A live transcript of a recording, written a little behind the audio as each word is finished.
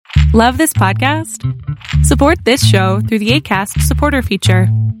Love this podcast? Support this show through the Acast supporter feature.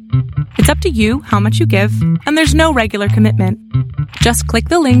 It's up to you how much you give, and there's no regular commitment. Just click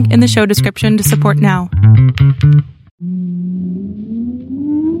the link in the show description to support now.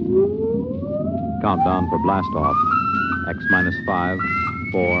 Countdown for blast off. X-5,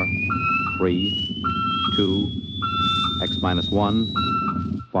 4, 3, 2, X-1,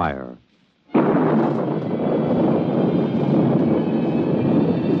 fire.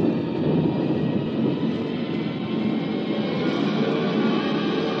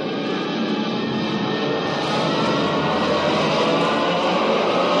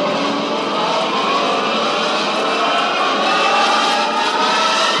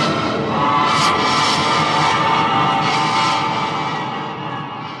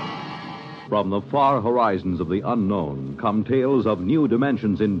 From the far horizons of the unknown come tales of new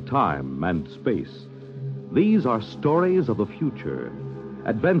dimensions in time and space. These are stories of the future,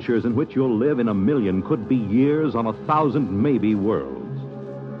 adventures in which you'll live in a million, could be years, on 1,000 maybe worlds.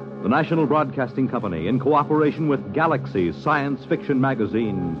 The National Broadcasting Company, in cooperation with Galaxy Science Fiction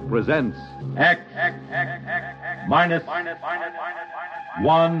Magazine, presents X minus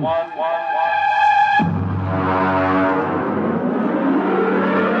 1.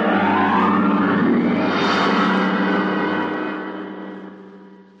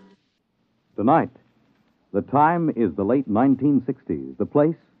 Tonight, the time is the late 1960s. The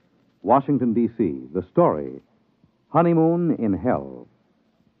place, Washington, D.C. The story, Honeymoon in Hell.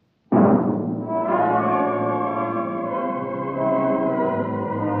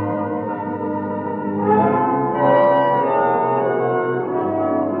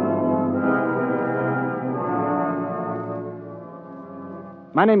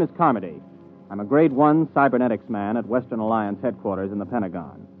 My name is Carmody. I'm a Grade 1 cybernetics man at Western Alliance headquarters in the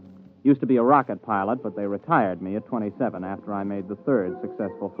Pentagon. Used to be a rocket pilot, but they retired me at 27 after I made the third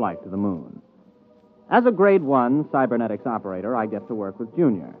successful flight to the moon. As a Grade 1 cybernetics operator, I get to work with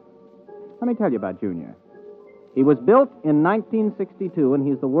Junior. Let me tell you about Junior. He was built in 1962, and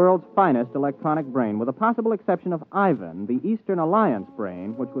he's the world's finest electronic brain, with the possible exception of Ivan, the Eastern Alliance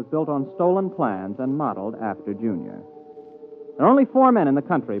brain, which was built on stolen plans and modeled after Junior. There are only 4 men in the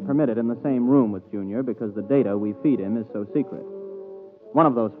country permitted in the same room with Junior because the data we feed him is so secret. One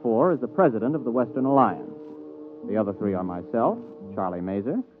of those 4 is the president of the Western Alliance. The other 3 are myself, Charlie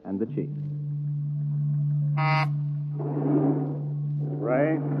Mazer, and the chief.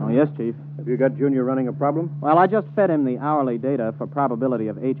 Ray? Oh, yes, Chief. Have you got Junior running a problem? Well, I just fed him the hourly data for probability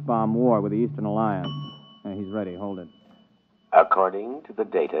of H-bomb war with the Eastern Alliance. He's ready. Hold it. According to the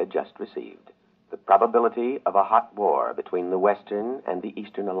data just received, the probability of a hot war between the Western and the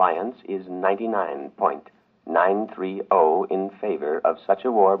Eastern Alliance is 99.930 in favor of such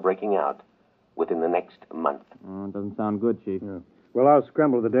a war breaking out within the next month. Oh, it doesn't sound good, Chief. Yeah. Well, I'll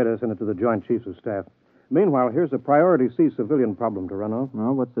scramble the data, send it to the Joint Chiefs of Staff. Meanwhile, here's a priority C civilian problem to run off.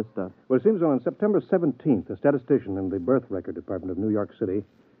 Oh, what's this stuff? Well, it seems on September 17th, a statistician in the Birth Record Department of New York City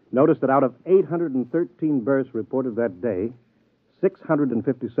noticed that out of 813 births reported that day,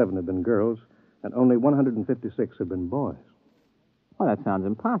 657 had been girls, and only 156 had been boys. Well, that sounds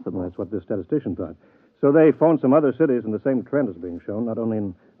impossible. Well, that's what this statistician thought. So they phoned some other cities, and the same trend is being shown, not only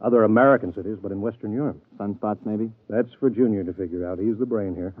in other American cities, but in Western Europe. Sunspots, maybe? That's for Junior to figure out. He's the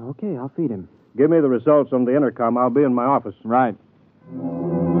brain here. Okay, I'll feed him. Give me the results on the intercom. I'll be in my office. Right.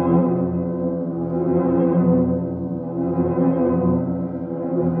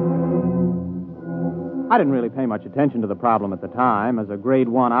 I didn't really pay much attention to the problem at the time. As a Grade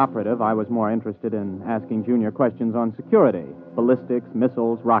 1 operative, I was more interested in asking Junior questions on security, ballistics,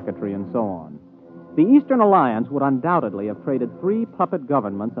 missiles, rocketry, and so on. The Eastern Alliance would undoubtedly have traded 3 puppet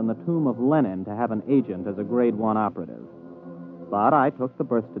governments and the tomb of Lenin to have an agent as a Grade 1 operative. But I took the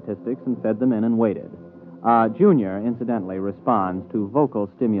birth statistics and fed them in and waited. Junior, incidentally, responds to vocal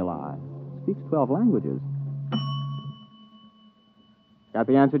stimuli. Speaks 12 languages. Got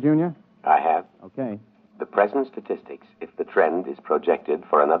the answer, Junior? I have. Okay. The present statistics, if the trend is projected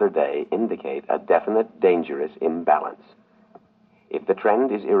for another day, indicate a definite dangerous imbalance. If the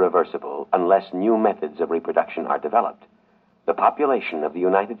trend is irreversible, unless new methods of reproduction are developed, the population of the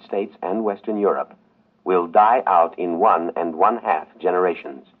United States and Western Europe will die out in 1 1/2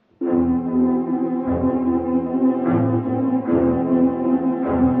 generations.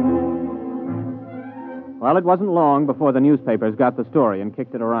 Well, it wasn't long before the newspapers got the story and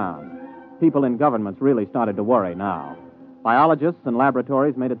kicked it around. People in governments really started to worry now. Biologists and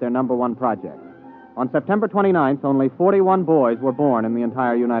laboratories made it their number 1 project. On September 29th, only 41 boys were born in the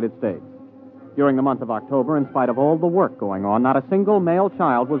entire United States. During the month of October, in spite of all the work going on, not a single male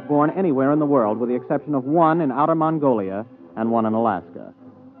child was born anywhere in the world, with the exception of 1 in outer Mongolia and 1 in Alaska.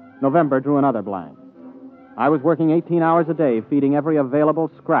 November drew another blank. I was working 18 hours a day, feeding every available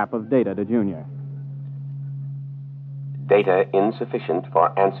scrap of data to Junior. Data insufficient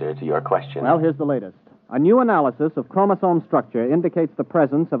for answer to your question. Well, here's the latest. A new analysis of chromosome structure indicates the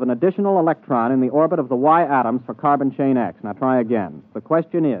presence of an additional electron in the orbit of the Y atoms for carbon chain X. Now try again. The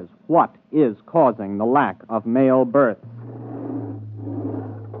question is, what is causing the lack of male births?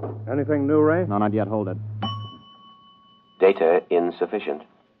 Anything new, Ray? No, not yet. Hold it. Data insufficient.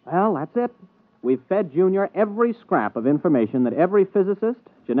 Well, that's it. We've fed Junior every scrap of information that every physicist,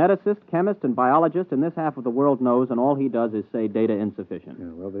 geneticist, chemist, and biologist in this half of the world knows, and all he does is say data insufficient. Yeah,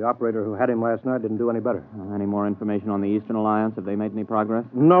 well, the operator who had him last night didn't do any better. Any more information on the Eastern Alliance? Have they made any progress?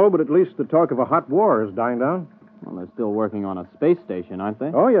 No, but at least the talk of a hot war is dying down. Well, they're still working on a space station, aren't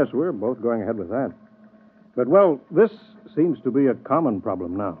they? Oh, yes, we're both going ahead with that. But, well, this seems to be a common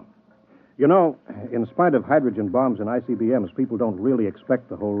problem now. You know, in spite of hydrogen bombs and ICBMs, people don't really expect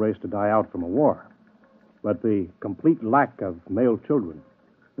the whole race to die out from a war. But the complete lack of male children,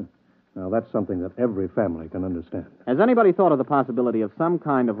 now that's something that every family can understand. Has anybody thought of the possibility of some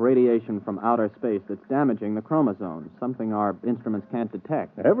kind of radiation from outer space that's damaging the chromosomes, something our instruments can't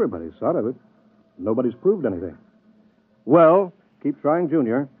detect? Everybody's thought of it. Nobody's proved anything. Well, keep trying,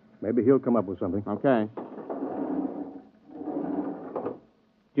 Junior. Maybe he'll come up with something. Okay.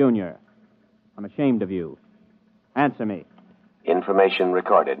 Junior, I'm ashamed of you. Answer me. Information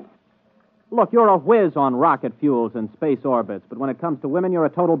recorded. Look, you're a whiz on rocket fuels and space orbits, but when it comes to women, you're a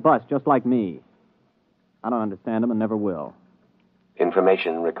total bust, just like me. I don't understand them and never will.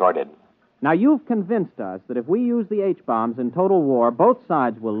 Information recorded. Now, you've convinced us that if we use the H-bombs in total war, both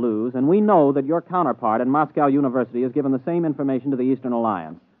sides will lose, and we know that your counterpart in Moscow University has given the same information to the Eastern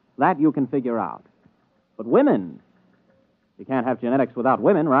Alliance. That you can figure out. But women, you can't have genetics without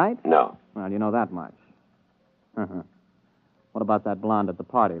women, right? No. Well, you know that much. What about that blonde at the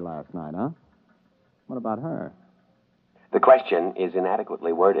party last night, huh? What about her? The question is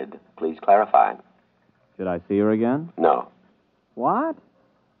inadequately worded. Please clarify. Should I see her again? No. What?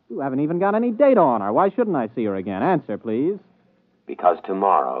 You haven't even got any data on her. Why shouldn't I see her again? Answer, please. Because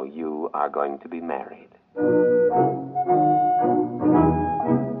tomorrow you are going to be married.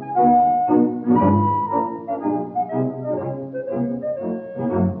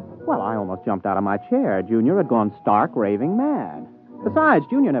 Well, I almost jumped out of my chair. Junior had gone stark, raving mad. Besides,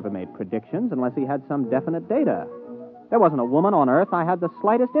 Junior never made predictions unless he had some definite data. There wasn't a woman on Earth I had the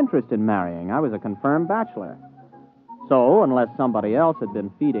slightest interest in marrying. I was a confirmed bachelor. So, unless somebody else had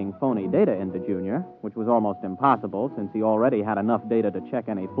been feeding phony data into Junior, which was almost impossible since he already had enough data to check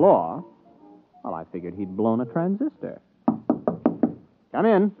any flaw, well, I figured he'd blown a transistor. Come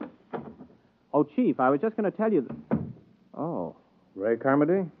in. Oh, Chief, I was just going to tell you that... Oh. Ray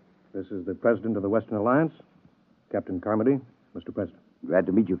Carmody, this is the president of the Western Alliance. Captain Carmody, Mr. President. Glad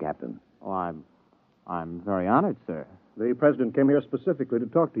to meet you, Captain. Oh, I'm very honored, sir. The president came here specifically to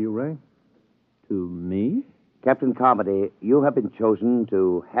talk to you, Ray. To me? Captain Carmody, you have been chosen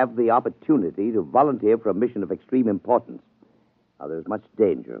to have the opportunity to volunteer for a mission of extreme importance. Now, there's much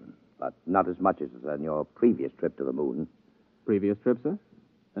danger, but not as much as on your previous trip to the moon. Previous trip, sir?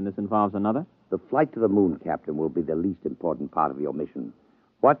 Then this involves another? The flight to the moon, Captain, will be the least important part of your mission.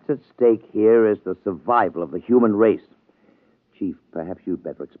 What's at stake here is the survival of the human race. Chief, perhaps you'd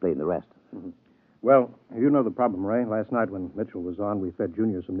better explain the rest. Mm-hmm. Well, you know the problem, Ray. Last night when Mitchell was on, we fed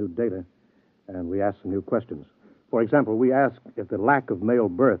Junior some new data, and we asked some new questions. For example, we asked if the lack of male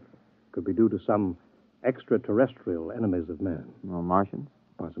birth could be due to some extraterrestrial enemies of man. Well, Martians?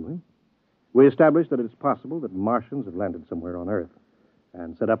 Possibly. We established that it's possible that Martians have landed somewhere on Earth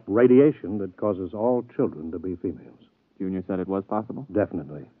and set up radiation that causes all children to be females. Junior said it was possible?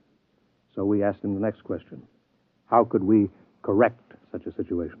 Definitely. So we asked him the next question. How could we correct such a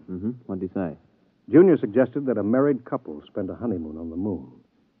situation? Mm-hmm. What did he say? Junior suggested that a married couple spend a honeymoon on the moon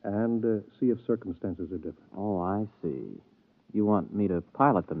and see if circumstances are different. Oh, I see. You want me to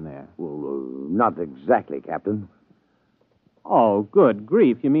pilot them there? Well, not exactly, Captain. Oh, good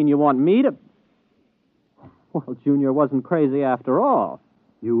grief. You mean you want me to... Well, Junior wasn't crazy after all.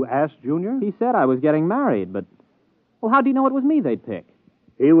 You asked Junior? He said I was getting married, but... Well, how do you know it was me they'd pick?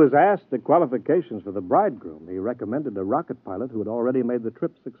 He was asked the qualifications for the bridegroom. He recommended a rocket pilot who had already made the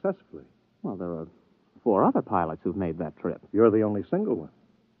trip successfully. Well, there are 4 other pilots who've made that trip. You're the only single one.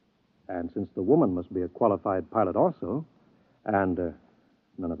 And since the woman must be a qualified pilot also, and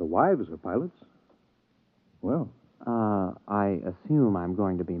none of the wives are pilots, well... I assume I'm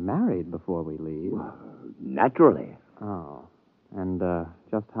going to be married before we leave. Well, naturally. Oh. And,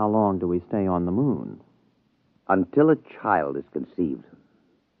 just how long do we stay on the moon? Until a child is conceived.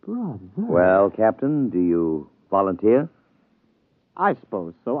 Brother. Well, Captain, do you volunteer? I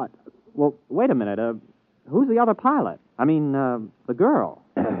suppose so. Well, wait a minute. Who's the other pilot? I mean, the girl.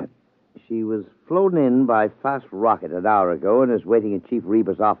 She was flown in by fast rocket an hour ago and is waiting in Chief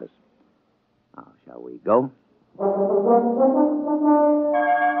Reba's office. Now, shall we go?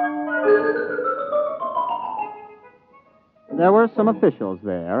 There were some officials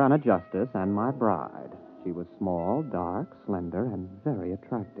there, and a justice, and my bride. She was small, dark, slender, and very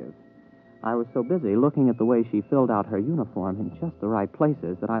attractive. I was so busy looking at the way she filled out her uniform in just the right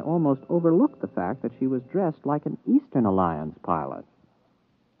places that I almost overlooked the fact that she was dressed like an Eastern Alliance pilot.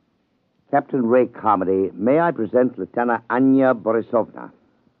 Captain Ray Carmody, may I present Lieutenant Anya Borisovna?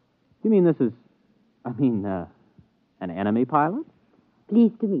 You mean this is... an enemy pilot?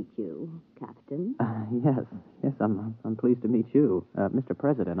 Pleased to meet you, Captain. Yes, I'm pleased to meet you. Mr.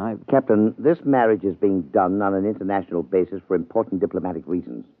 President, Captain, this marriage is being done on an international basis for important diplomatic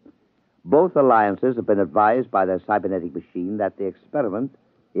reasons. Both alliances have been advised by their cybernetic machine that the experiment,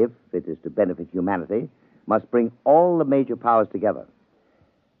 if it is to benefit humanity, must bring all the major powers together.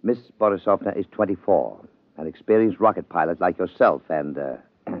 Miss Borisovna is 24, an experienced rocket pilot like yourself, and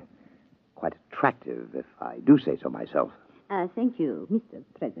quite attractive, if I do say so myself. Thank you, Mr.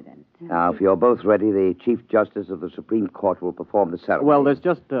 President. Now, if you're both ready, the Chief Justice of the Supreme Court will perform the ceremony. Well, there's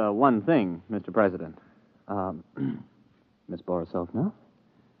just one thing, Mr. President. Miss Borisovna,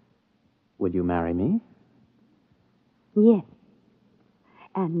 would you marry me? Yes.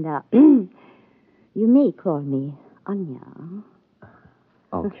 And you may call me Anya.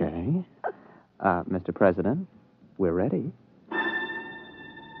 Okay. Mr. President, we're ready.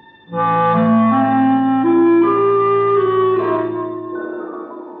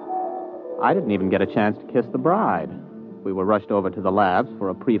 I didn't even get a chance to kiss the bride. We were rushed over to the labs for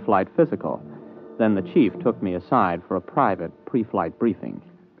a pre-flight physical. Then the chief took me aside for a private pre-flight briefing.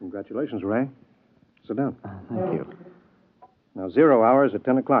 Congratulations, Ray. Sit down. Thank you. Now, 0 hours at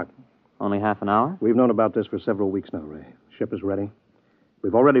 10 o'clock. Only half an hour? We've known about this for several weeks now, Ray. Ship is ready.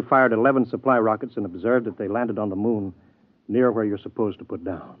 We've already fired 11 supply rockets and observed that they landed on the moon near where you're supposed to put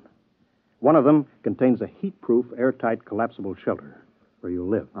down. One of them contains a heat-proof, airtight, collapsible shelter where you'll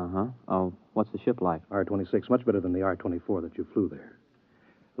live. Uh-huh. Oh, what's the ship like? R-26, much better than the R-24 that you flew there.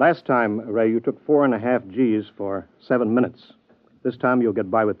 Last time, Ray, you took 4.5 Gs for 7 minutes. This time you'll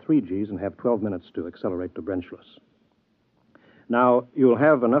get by with 3 Gs and have 12 minutes to accelerate to Brenschluss. Now, you'll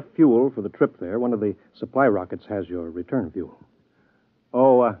have enough fuel for the trip there. One of the supply rockets has your return fuel.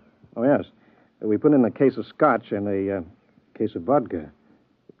 Oh, yes. We put in a case of scotch and a case of vodka,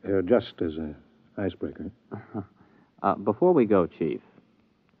 just as an icebreaker. Before we go, Chief,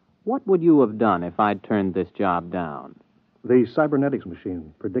 what would you have done if I'd turned this job down? The cybernetics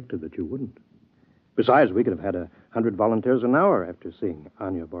machine predicted that you wouldn't. Besides, we could have had 100 volunteers an hour after seeing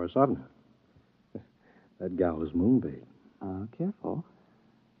Anya Borisovna. That gal is moonbait. Careful.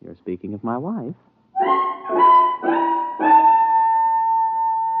 You're speaking of my wife.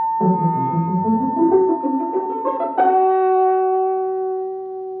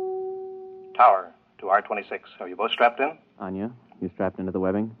 Tower to R-26. Are you both strapped in? Anya, you strapped into the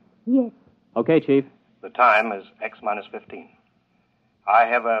webbing? Yes. Okay, Chief. The time is X-15. I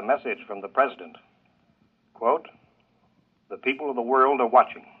have a message from the President. Quote, "The people of the world are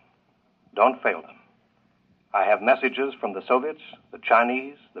watching. Don't fail them. I have messages from the Soviets, the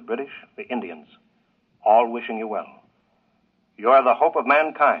Chinese, the British, the Indians, all wishing you well. You are the hope of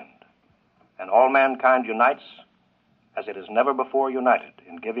mankind, and all mankind unites as it has never before united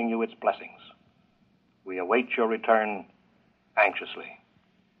in giving you its blessings. We await your return anxiously."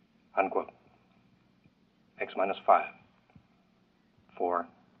 Unquote. X-5. 4,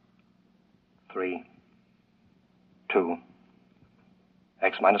 3, 2,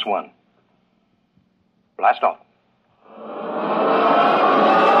 X-1. Blast off.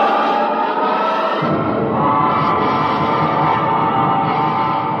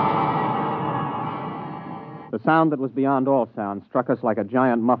 The sound that was beyond all sound struck us like a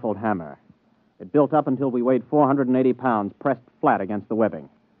giant muffled hammer. It built up until we weighed 480 pounds, pressed flat against the webbing.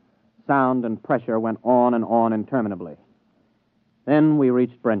 Sound and pressure went on interminably. Then we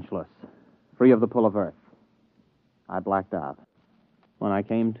reached Brenschluss, free of the pull of Earth. I blacked out. When I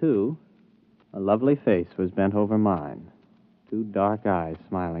came to, a lovely face was bent over mine, 2 dark eyes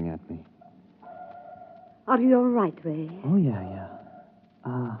smiling at me. Are you all right, Ray? Oh, yeah.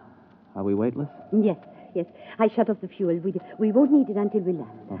 Are we weightless? Yes. I shut off the fuel. We won't need it until we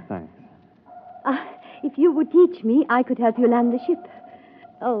land. Oh, thanks. If you would teach me, I could help you land the ship.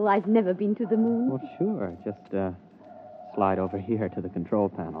 Oh, I've never been to the moon. Well, sure. Just slide over here to the control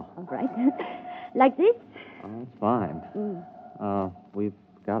panel. All right. Like this? Oh, that's fine. We've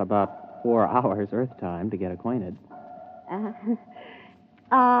got about 4 hours Earth time to get acquainted.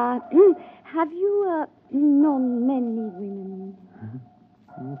 Have you known many women?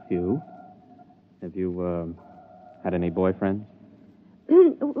 A few. Have you, had any boyfriends?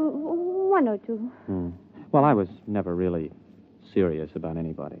 One or two. Well, I was never really serious about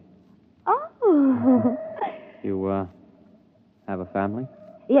anybody. Oh. You, have a family?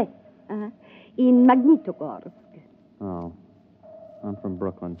 Yes. In Magnitogorsk. Oh. I'm from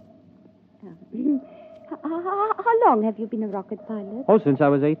Brooklyn. How long have you been a rocket pilot? Oh, since I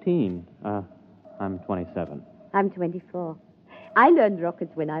was 18. I'm 27. I'm 24. I learned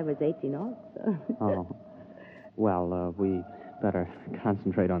rockets when I was 18 also. Oh. Well, we better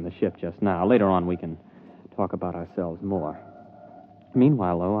concentrate on the ship just now. Later on, we can talk about ourselves more.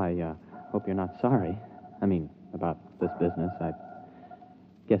 Meanwhile, though, I hope you're not sorry. I mean, about this business. I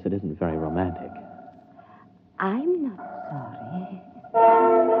guess it isn't very romantic. I'm not sorry.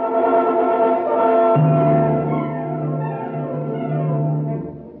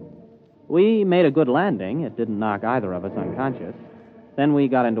 We made a good landing. It didn't knock either of us unconscious. Then we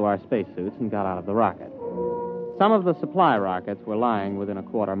got into our spacesuits and got out of the rocket. Some of the supply rockets were lying within a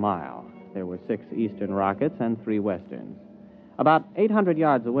quarter mile. There were 6 eastern rockets and 3 westerns. About 800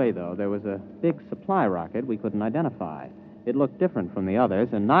 yards away, though, there was a big supply rocket we couldn't identify. It looked different from the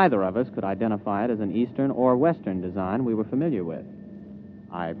others, and neither of us could identify it as an eastern or western design we were familiar with.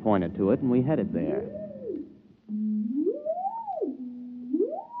 I pointed to it, and we headed there.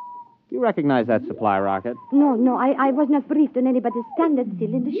 You recognize that supply rocket? No, I was not briefed on anybody's standard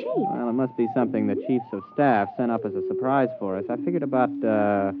still in the shape. Well, it must be something the chiefs of staff sent up as a surprise for us. I figured about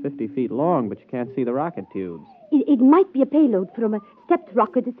 50 feet long, but you can't see the rocket tubes. It might be a payload from a stepped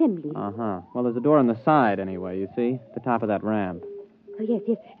rocket assembly. Uh-huh. Well, there's a door on the side, anyway, you see? The top of that ramp. Oh, yes.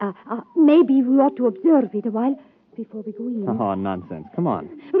 Maybe we ought to observe it a while before we go in. Oh, nonsense. Come on.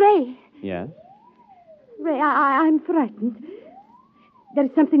 Ray! Yes? Ray, I'm frightened.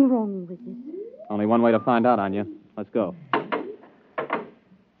 There's something wrong with this. Only one way to find out, Anya. Let's go.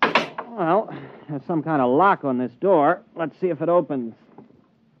 Well, there's some kind of lock on this door. Let's see if it opens.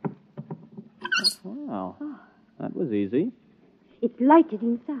 Well, that was easy. It's lighted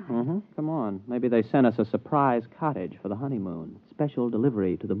inside. Come on. Maybe they sent us a surprise cottage for the honeymoon. Special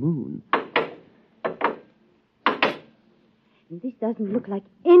delivery to the moon. This doesn't look like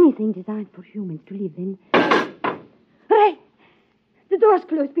anything designed for humans to live in. Ray! The door's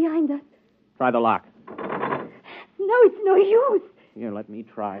closed behind us. Try the lock. No, it's no use. Here, let me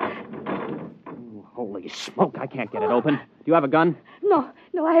try. Ooh, holy smoke, I can't get it open. Do you have a gun? No,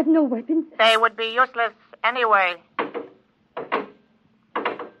 I have no weapons. They would be useless anyway.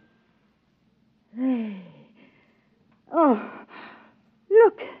 Ray. Oh,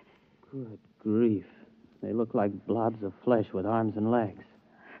 look. Good grief. They look like blobs of flesh with arms and legs.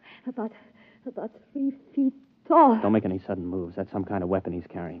 About 3 feet tall. Don't make any sudden moves. That's some kind of weapon he's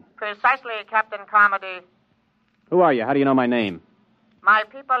carrying. Precisely, Captain Carmody. Who are you? How do you know my name? My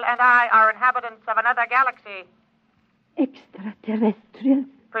people and I are inhabitants of another galaxy. Extraterrestrials?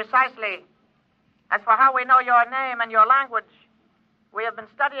 Precisely. As for how we know your name and your language, we have been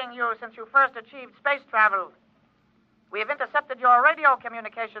studying you since you first achieved space travel. We have intercepted your radio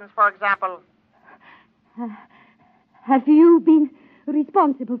communications, for example. Have you been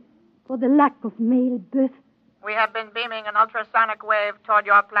responsible for the lack of male birth? We have been beaming an ultrasonic wave toward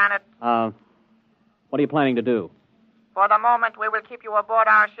your planet. What are you planning to do? For the moment, we will keep you aboard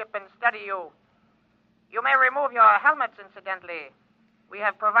our ship and study you. You may remove your helmets, incidentally. We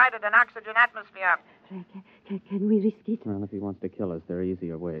have provided an oxygen atmosphere. Can we risk it? Well, if he wants to kill us, there are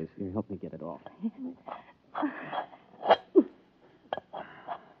easier ways. Here, help me get it off.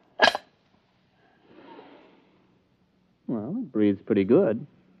 Well, it breathes pretty good.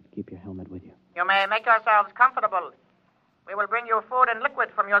 Keep your helmet with you. You may make yourselves comfortable. We will bring you food and liquid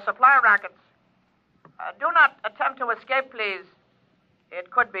from your supply rockets. Do not attempt to escape, please. It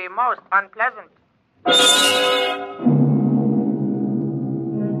could be most unpleasant.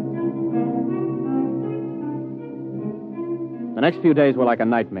 The next few days were like a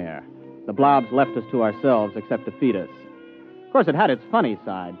nightmare. The blobs left us to ourselves except to feed us. Of course, it had its funny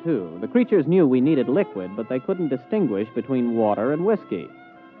side, too. The creatures knew we needed liquid, but they couldn't distinguish between water and whiskey.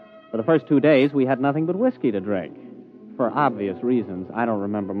 For the first 2 days, we had nothing but whiskey to drink. For obvious reasons, I don't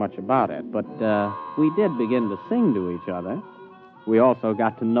remember much about it, but we did begin to sing to each other. We also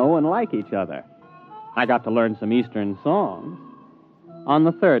got to know and like each other. I got to learn some Eastern songs. On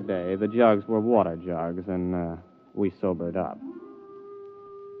the 3rd day, the jugs were water jugs, and we sobered up.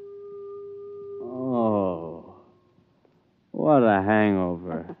 Oh, what a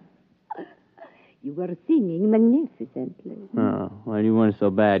hangover. You were singing magnificently. Oh, well, you weren't so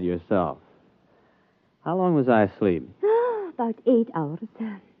bad yourself. How long was I asleep? About 8 hours.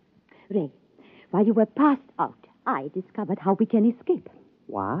 Ray, while you were passed out, I discovered how we can escape.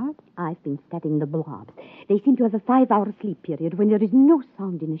 What? I've been studying the blobs. They seem to have a 5-hour sleep period when there is no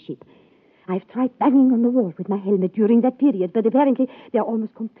sound in a ship. I've tried banging on the wall with my helmet during that period, but apparently they're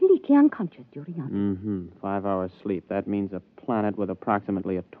almost completely unconscious during others. Mm-hmm. 5 hours sleep. That means a planet with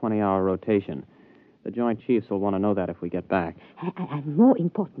approximately a 20-hour rotation. The Joint Chiefs will want to know that if we get back. And more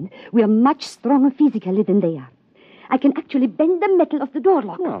important, we're much stronger physically than they are. I can actually bend the metal of the door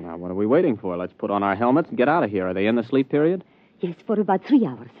lock. Well, now, what are we waiting for? Let's put on our helmets and get out of here. Are they in the sleep period? Yes, for about 3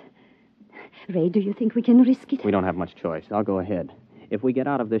 hours. Ray, do you think we can risk it? We don't have much choice. I'll go ahead. If we get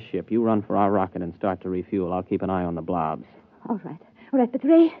out of this ship, you run for our rocket and start to refuel. I'll keep an eye on the blobs. All right, but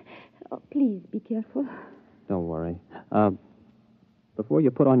Ray, please be careful. Don't worry. Before you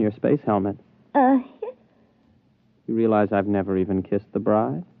put on your space helmet, Yes? you realize I've never even kissed the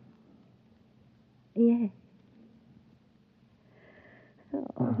bride? Yes.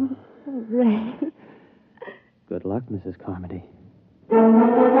 Oh, Ray. Good luck, Mrs. Carmody.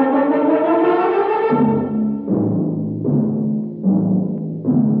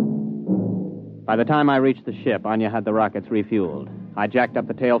 By the time I reached the ship, Anya had the rockets refueled. I jacked up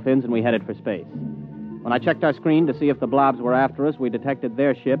the tail fins and we headed for space. When I checked our screen to see if the blobs were after us, we detected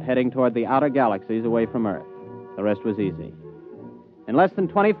their ship heading toward the outer galaxies away from Earth. The rest was easy. In less than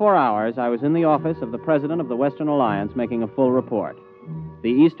 24 hours, I was in the office of the president of the Western Alliance making a full report. The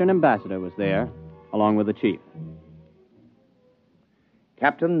Eastern ambassador was there, along with the chief.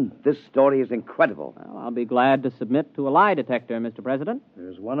 Captain, this story is incredible. Well, I'll be glad to submit to a lie detector, Mr. President.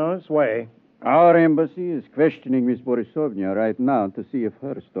 There's one on its way. Our embassy is questioning Miss Borisovna right now to see if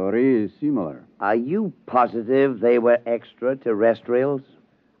her story is similar. Are you positive they were extraterrestrials?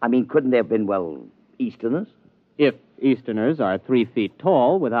 I mean, couldn't they have been, Easterners? If Easterners are 3 feet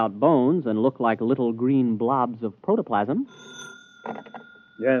tall, without bones, and look like little green blobs of protoplasm.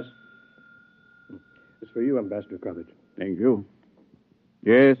 Yes. It's for you, Ambassador Coverage. Thank you.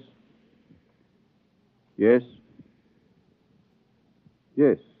 Yes. Yes.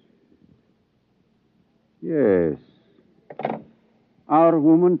 Yes. Yes. Our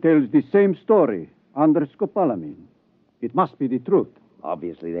woman tells the same story under scopolamine. It must be the truth.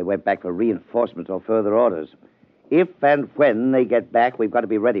 Obviously, they went back for reinforcements or further orders. If and when they get back, we've got to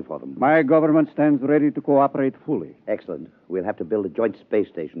be ready for them. My government stands ready to cooperate fully. Excellent. We'll have to build a joint space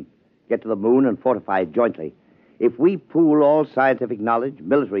station, get to the moon, and fortify it jointly. If we pool all scientific knowledge,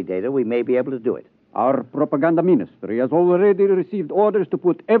 military data, we may be able to do it. Our propaganda ministry has already received orders to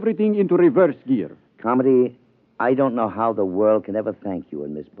put everything into reverse gear. Comedy, I don't know how the world can ever thank you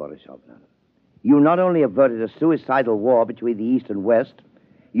and Miss Borisovna. You not only averted a suicidal war between the East and West,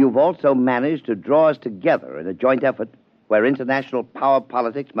 you've also managed to draw us together in a joint effort where international power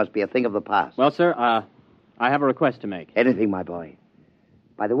politics must be a thing of the past. Well, sir, I have a request to make. Anything, my boy.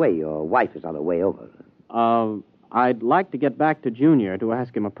 By the way, your wife is on her way over. I'd like to get back to Junior to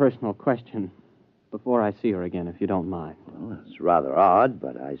ask him a personal question before I see her again, if you don't mind. Well, that's rather odd,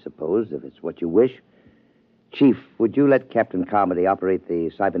 but I suppose if it's what you wish. Chief, would you let Captain Carmody operate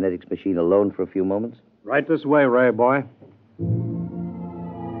the cybernetics machine alone for a few moments? Right this way, Ray, boy.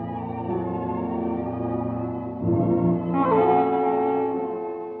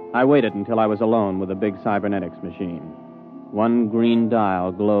 I waited until I was alone with the big cybernetics machine. One green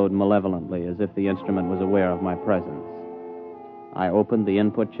dial glowed malevolently as if the instrument was aware of my presence. I opened the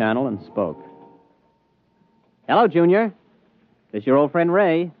input channel and spoke. Hello, Junior. This is your old friend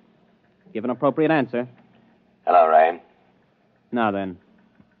Ray. Give an appropriate answer. Hello, Ray. Now then,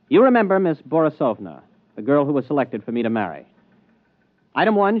 you remember Miss Borisovna, the girl who was selected for me to marry.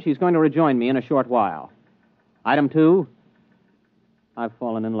 Item 1, she's going to rejoin me in a short while. Item 2, I've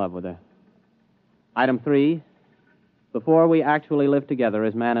fallen in love with her. Item 3, before we actually live together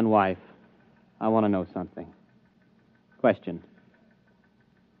as man and wife, I want to know something. Question.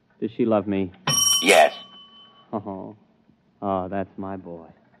 Does she love me? Yes. Oh, that's my boy.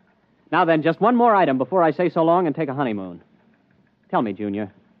 Now then, just one more item before I say so long and take a honeymoon. Tell me,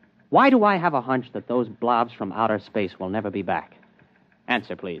 Junior, why do I have a hunch that those blobs from outer space will never be back?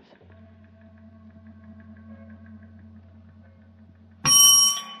 Answer, please.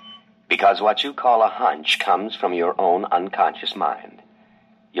 Because what you call a hunch comes from your own unconscious mind.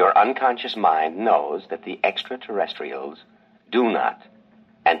 Your unconscious mind knows that the extraterrestrials do not,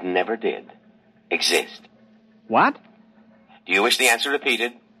 and never did, exist. What? Do you wish the answer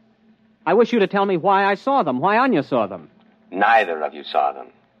repeated? I wish you to tell me why I saw them, why Anya saw them. Neither of you saw them.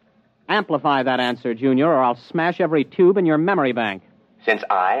 Amplify that answer, Junior, or I'll smash every tube in your memory bank. Since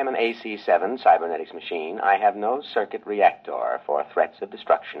I am an AC-7 cybernetics machine, I have no circuit reactor for threats of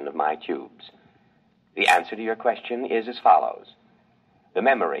destruction of my tubes. The answer to your question is as follows. The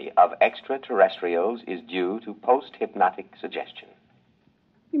memory of extraterrestrials is due to post-hypnotic suggestion.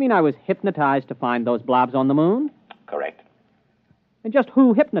 You mean I was hypnotized to find those blobs on the moon? Correct. And just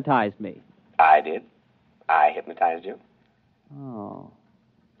who hypnotized me? I did. I hypnotized you. Oh.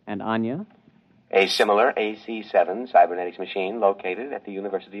 And Anya? A similar AC-7 cybernetics machine located at the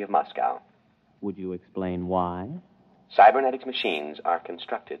University of Moscow. Would you explain why? Cybernetics machines are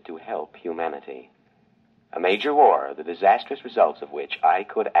constructed to help humanity. A major war, the disastrous results of which I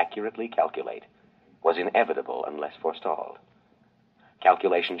could accurately calculate, was inevitable unless forestalled.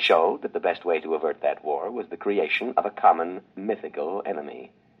 Calculation showed that the best way to avert that war was the creation of a common mythical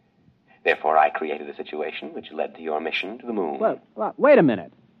enemy. Therefore, I created a situation which led to your mission to the moon. Well, wait a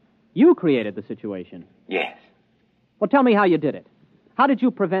minute. You created the situation. Yes. Well, tell me how you did it. How did you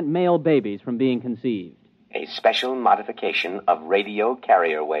prevent male babies from being conceived? A special modification of radio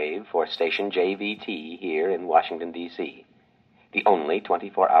carrier wave for station JVT here in Washington, D.C., the only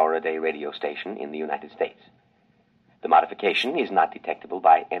 24-hour-a-day radio station in the United States. The modification is not detectable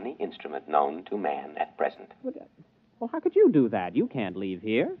by any instrument known to man at present. Well, how could you do that? You can't leave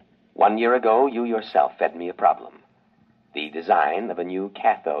here. 1 year ago, you yourself fed me a problem. The design of a new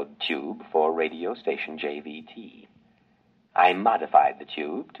cathode tube for radio station JVT. I modified the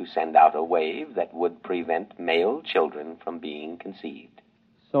tube to send out a wave that would prevent male children from being conceived.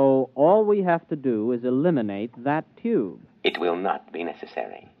 So all we have to do is eliminate that tube. It will not be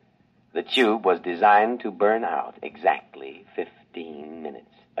necessary. The tube was designed to burn out exactly 15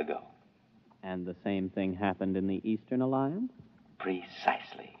 minutes ago. And the same thing happened in the Eastern Alliance?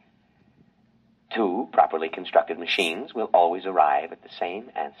 Precisely. 2 properly constructed machines will always arrive at the same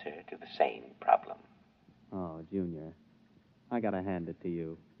answer to the same problem. Oh, Junior, I gotta hand it to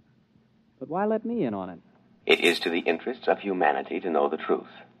you. But why let me in on it? It is to the interests of humanity to know the truth.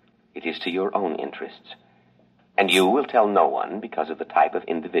 It is to your own interests. And you will tell no one because of the type of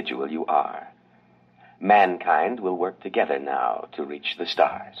individual you are. Mankind will work together now to reach the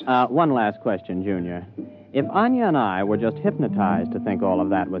stars. One last question, Junior. If Anya and I were just hypnotized to think all of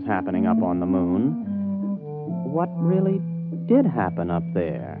that was happening up on the moon, what really did happen up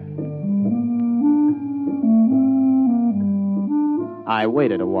there? I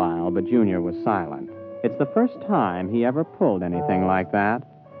waited a while, but Junior was silent. It's the first time he ever pulled anything like that.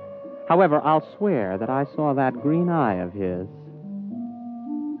 However, I'll swear that I saw that green eye of his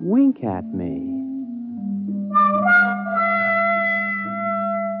wink at me.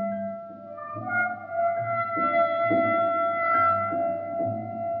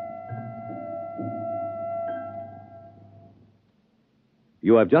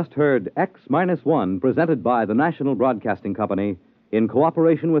 You have just heard X-1, presented by the National Broadcasting Company in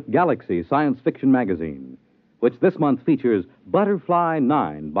cooperation with Galaxy Science Fiction Magazine, which this month features Butterfly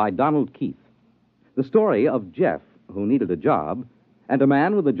 9 by Donald Keith. The story of Jeff, who needed a job, and a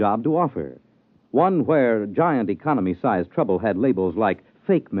man with a job to offer. One where giant economy-sized trouble had labels like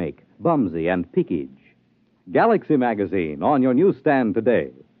fake make, bumsy, and peakage. Galaxy Magazine, on your newsstand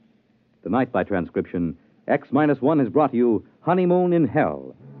today. Tonight, by transcription, X-1 has brought you Honeymoon in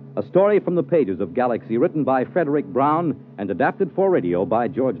Hell, a story from the pages of Galaxy written by Frederick Brown and adapted for radio by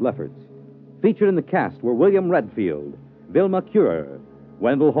George Lefferts. Featured in the cast were William Redfield, Vilma Curer,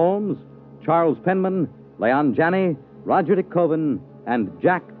 Wendell Holmes, Charles Penman, Leon Janney, Roger de Koven, and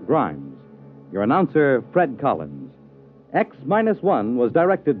Jack Grimes. Your announcer, Fred Collins. X-1 was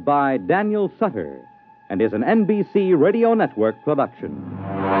directed by Daniel Sutter and is an NBC Radio Network production.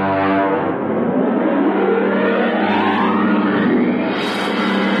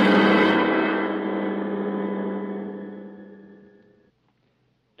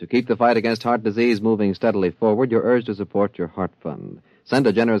 To keep the fight against heart disease moving steadily forward, you're urged to support your Heart Fund. Send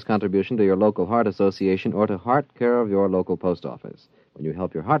a generous contribution to your local Heart Association or to Heart, care of your local post office. When you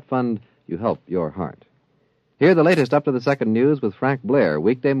help your Heart Fund, you help your heart. Hear the latest up-to-the-second news with Frank Blair,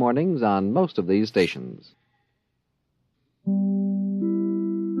 weekday mornings on most of these stations.